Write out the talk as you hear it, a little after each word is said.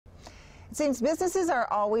It seems businesses are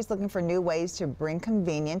always looking for new ways to bring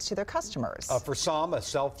convenience to their customers. For some, a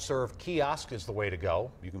self-serve kiosk is the way to go.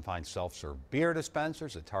 You can find self-serve beer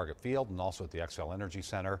dispensers at Target Field and also at the XL Energy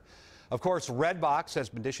Center. Of course, Redbox has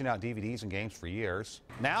been dishing out DVDs and games for years.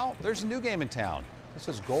 Now, there's a new game in town. This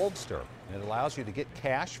is Goldster, and it allows you to get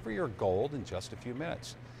cash for your gold in just a few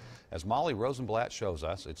minutes. As Molly Rosenblatt shows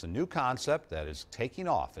us, it's a new concept that is taking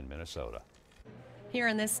off in Minnesota. Here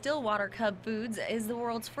in this Stillwater Cub Foods is the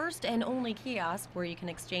world's first and only kiosk where you can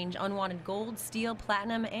exchange unwanted gold, steel,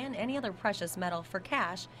 platinum, and any other precious metal for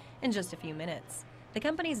cash in just a few minutes. The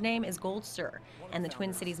company's name is Goldster, and the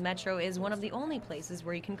Twin Cities Metro is one of the only places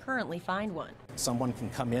where you can currently find one. Someone can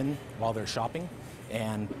come in while they're shopping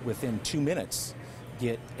and within 2 minutes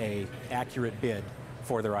get an accurate bid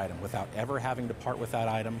for their item without ever having to part with that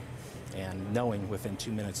item and knowing within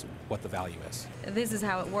 2 minutes what the value is. This is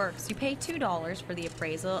how it works. You pay $2 for the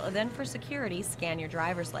appraisal, then for security, scan your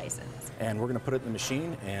driver's license. And we're going to put it in the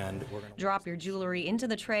machine and we're going to drop your jewelry into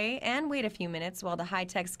the tray and wait a few minutes while the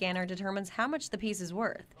high-tech scanner determines how much the piece is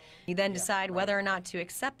worth. You then decide whether or not to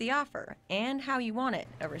accept the offer and how you want it,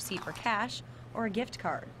 a receipt for cash or a gift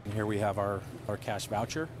card. And here we have our cash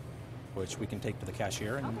voucher, which we can take to the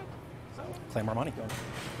cashier and claim our money.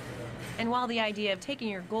 And while the idea of taking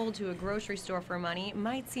your gold to a grocery store for money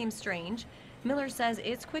might seem strange, Miller says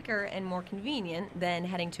it's quicker and more convenient than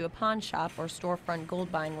heading to a pawn shop or storefront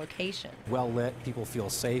gold buying location. Well lit, people feel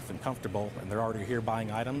safe and comfortable, and they're already here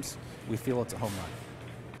buying items. We feel it's a home run.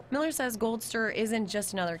 Miller says Goldster isn't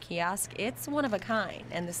just another kiosk, it's one of a kind,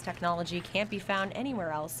 and this technology can't be found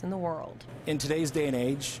anywhere else in the world. In today's day and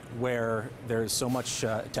age, where there's so much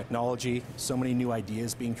technology, so many new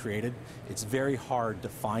ideas being created, it's very hard to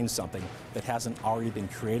find something that hasn't already been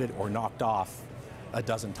created or knocked off a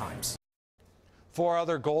dozen times. 4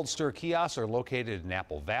 other Goldster kiosks are located in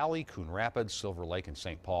Apple Valley, Coon Rapids, Silver Lake, and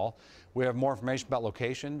St. Paul. We have more information about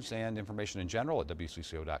locations and information in general at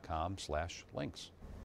WCCO.com/links.